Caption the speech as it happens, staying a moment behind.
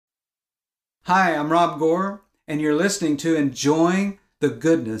Hi, I'm Rob Gore, and you're listening to Enjoying the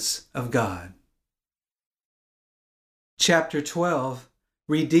Goodness of God. Chapter 12,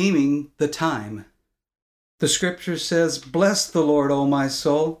 Redeeming the Time. The scripture says, "Bless the Lord, O my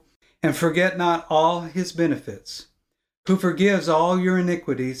soul, and forget not all his benefits, who forgives all your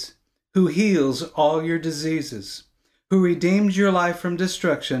iniquities, who heals all your diseases, who redeems your life from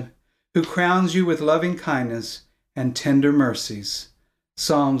destruction, who crowns you with loving kindness and tender mercies."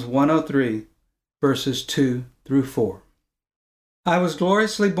 Psalms 103, verses 2 through 4. I was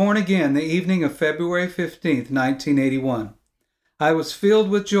gloriously born again the evening of February 15th, 1981. I was filled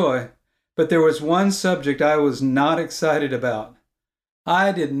with joy, but there was one subject I was not excited about.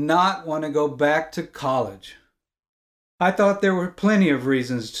 I did not want to go back to college. I thought there were plenty of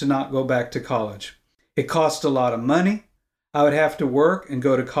reasons to not go back to college. It cost a lot of money. I would have to work and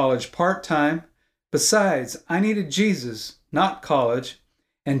go to college part-time. Besides, I needed Jesus, not college,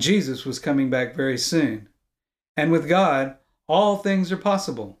 and Jesus was coming back very soon. And with God, all things are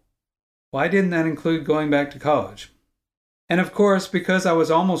possible. Why didn't that include going back to college? And of course, because I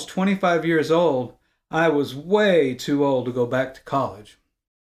was almost 25 years old, I was way too old to go back to college.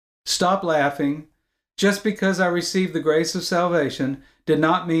 Stop laughing. Just because I received the grace of salvation did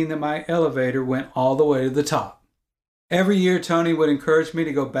not mean that my elevator went all the way to the top. Every year, Tony would encourage me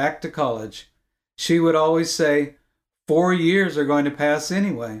to go back to college. She would always say, 4 years are going to pass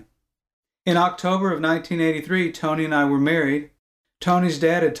anyway. In October of 1983, Tony and I were married. Tony's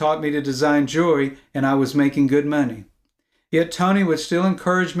dad had taught me to design jewelry, and I was making good money. Yet Tony would still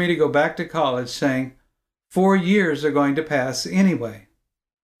encourage me to go back to college, saying, 4 years are going to pass anyway.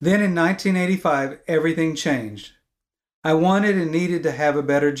 Then in 1985, everything changed. I wanted and needed to have a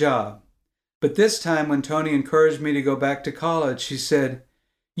better job. But this time when Tony encouraged me to go back to college, she said,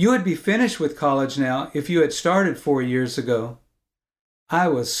 "You would be finished with college now if you had started 4 years ago." I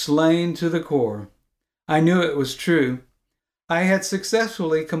was slain to the core. I knew it was true. I had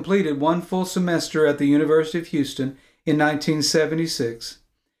successfully completed one full semester at the University of Houston in 1976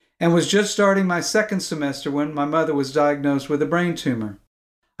 and was just starting my second semester when my mother was diagnosed with a brain tumor.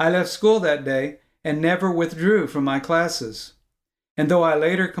 I left school that day and never withdrew from my classes. And though I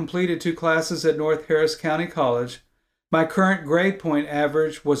later completed 2 classes at North Harris County College, my current grade point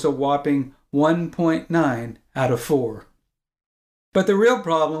average was a whopping 1.9 out of 4. But the real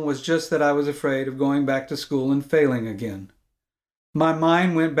problem was just that I was afraid of going back to school and failing again. My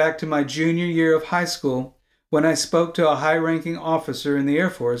mind went back to my junior year of high school when I spoke to a high-ranking officer in the Air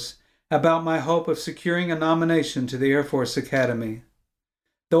Force about my hope of securing a nomination to the Air Force Academy.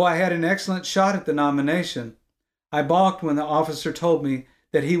 Though I had an excellent shot at the nomination, I balked when the officer told me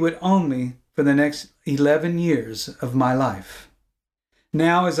that he would own me for the next 11 years of my life.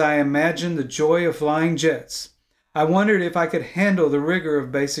 Now, as I imagined the joy of flying jets, I wondered if I could handle the rigor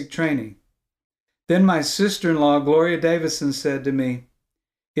of basic training. Then my sister-in-law, Gloria Davison, said to me,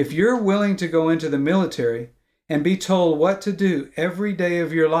 "If you're willing to go into the military and be told what to do every day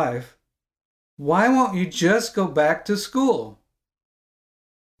of your life, why won't you just go back to school?"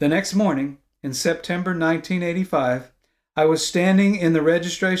 The next morning, in September 1985, I was standing in the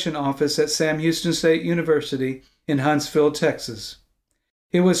registration office at Sam Houston State University in Huntsville, Texas.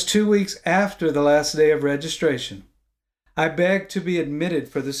 It was 2 weeks after the last day of registration. I begged to be admitted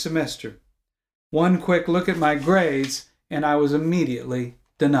for the semester. One quick look at my grades, and I was immediately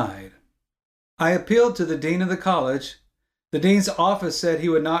denied. I appealed to the dean of the college. The dean's office said he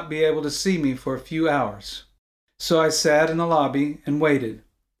would not be able to see me for a few hours. So I sat in the lobby and waited.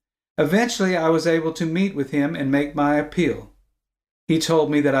 Eventually, I was able to meet with him and make my appeal. He told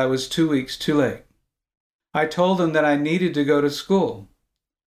me that I was 2 weeks too late. I told him that I needed to go to school.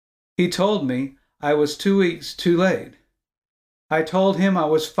 He told me I was 2 weeks too late. I told him I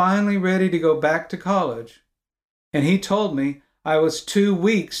was finally ready to go back to college. And he told me I was 2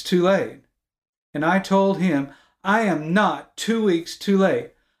 weeks too late. And I told him I am not 2 weeks too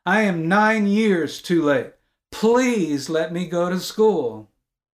late. I am 9 years too late. Please let me go to school.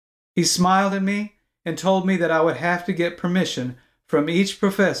 He smiled at me and told me that I would have to get permission from each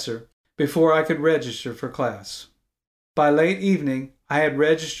professor before I could register for class. By late evening, I had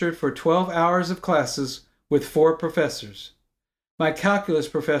registered for 12 hours of classes with 4 professors. My calculus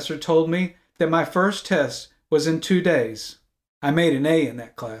professor told me that my first test was in 2 days. I made an A in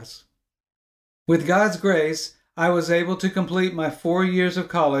that class. With God's grace, I was able to complete my 4 years of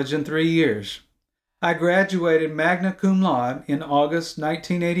college in 3 years. I graduated magna cum laude in August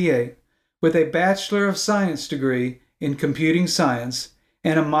 1988 with a Bachelor of Science degree in computing science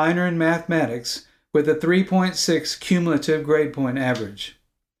and a minor in mathematics with a 3.6 cumulative grade point average.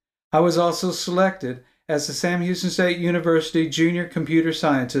 I was also selected as the Sam Houston State University Junior Computer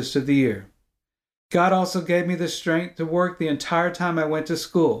Scientist of the Year. God also gave me the strength to work the entire time I went to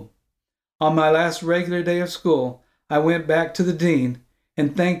school. On my last regular day of school, I went back to the dean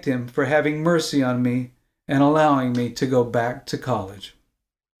and thanked him for having mercy on me and allowing me to go back to college.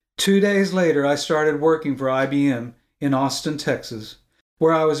 2 days later, I started working for IBM in Austin, Texas,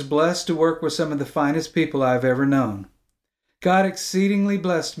 where I was blessed to work with some of the finest people I've ever known. God exceedingly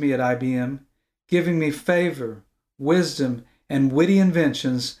blessed me at IBM, giving me favor, wisdom, and witty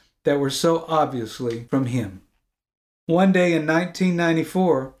inventions that were so obviously from Him. One day in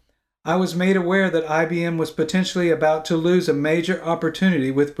 1994, I was made aware that IBM was potentially about to lose a major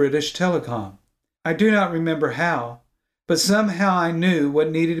opportunity with British Telecom. I do not remember how, but somehow I knew what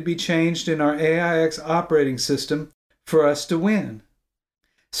needed to be changed in our AIX operating system for us to win.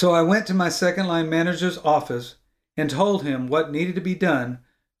 So I went to my second-line manager's office and told him what needed to be done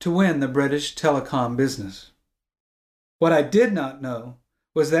to win the British Telecom business. What I did not know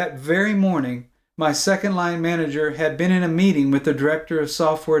was that very morning, my second-line manager had been in a meeting with the Director of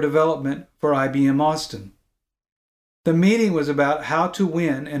Software Development for IBM Austin. The meeting was about how to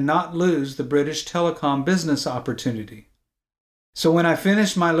win and not lose the British Telecom business opportunity. So when I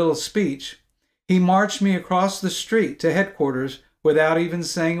finished my little speech, he marched me across the street to headquarters without even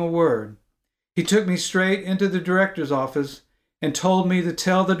saying a word. He took me straight into the director's office and told me to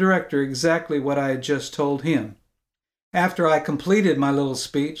tell the director exactly what I had just told him. After I completed my little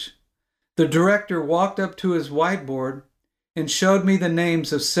speech, the director walked up to his whiteboard and showed me the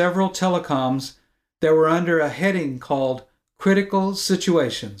names of several telecoms that were under a heading called Critical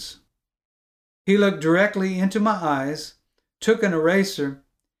Situations. He looked directly into my eyes, took an eraser,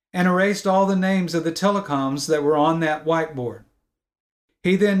 and erased all the names of the telecoms that were on that whiteboard.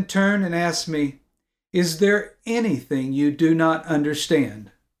 He then turned and asked me, "Is there anything you do not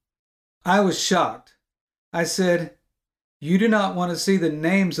understand?" I was shocked. I said, "You do not want to see the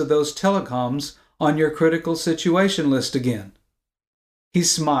names of those telecoms on your critical situation list again." He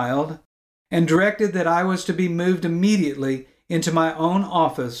smiled and directed that I was to be moved immediately into my own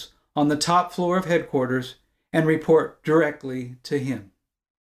office on the top floor of headquarters and report directly to him.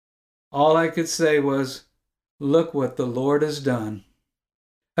 All I could say was, "Look what the Lord has done."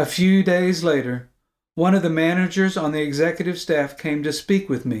 A few days later, one of the managers on the executive staff came to speak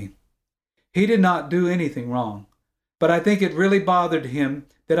with me. He did not do anything wrong, but I think it really bothered him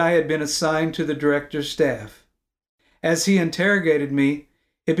that I had been assigned to the director's staff. As he interrogated me,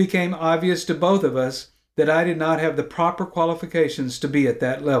 it became obvious to both of us that I did not have the proper qualifications to be at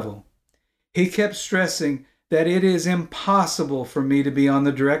that level. He kept stressing that it is impossible for me to be on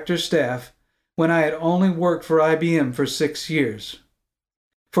the director's staff when I had only worked for IBM for 6 years.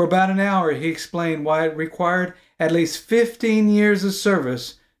 For about an hour, he explained why it required at least 15 years of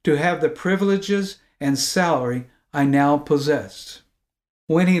service to have the privileges and salary I now possessed.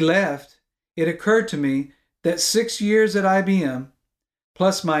 When he left, it occurred to me that 6 years at IBM,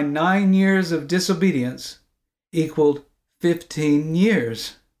 plus my 9 years of disobedience, equaled 15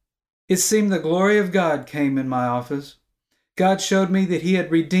 years. It seemed the glory of God came in my office. God showed me that He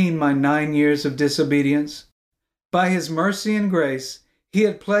had redeemed my 9 years of disobedience. By His mercy and grace, He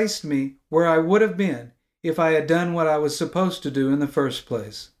had placed me where I would have been if I had done what I was supposed to do in the first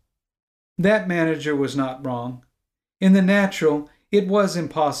place. That manager was not wrong. In the natural, it was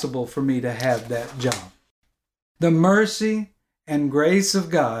impossible for me to have that job. The mercy and grace of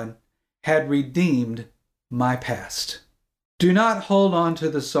God had redeemed my past. Do not hold on to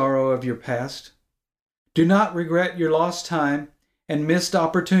the sorrow of your past. Do not regret your lost time and missed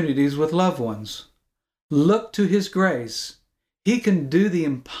opportunities with loved ones. Look to His grace. He can do the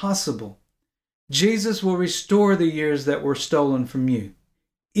impossible. Jesus will restore the years that were stolen from you,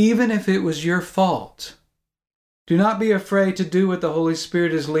 even if it was your fault. Do not be afraid to do what the Holy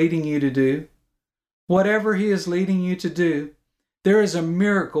Spirit is leading you to do. Whatever He is leading you to do, there is a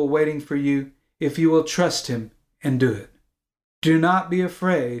miracle waiting for you if you will trust Him and do it. Do not be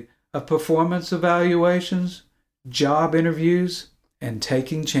afraid of performance evaluations, job interviews, and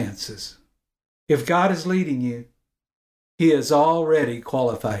taking chances. If God is leading you, He has already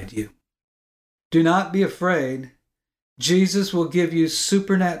qualified you. Do not be afraid. Jesus will give you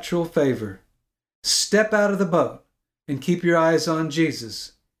supernatural favor. Step out of the boat and keep your eyes on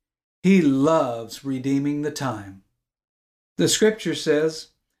Jesus. He loves redeeming the time. The scripture says,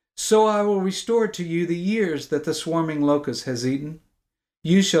 "So I will restore to you the years that the swarming locust has eaten.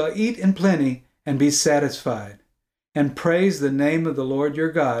 You shall eat in plenty and be satisfied, and praise the name of the Lord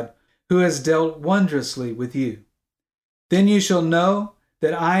your God, who has dealt wondrously with you. Then you shall know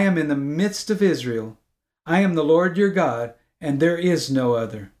that I am in the midst of Israel. I am the Lord your God, and there is no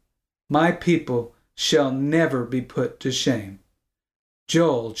other. My people shall never be put to shame."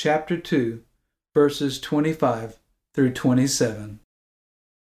 Joel chapter 2, verses 25 through 27.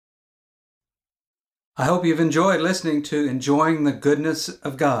 I hope you've enjoyed listening to Enjoying the Goodness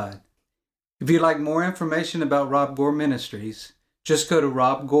of God. If you'd like more information about Rob Gore Ministries, just go to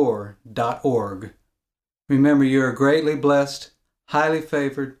robgore.org. Remember, you are greatly blessed, highly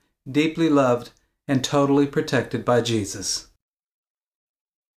favored, deeply loved, and totally protected by Jesus.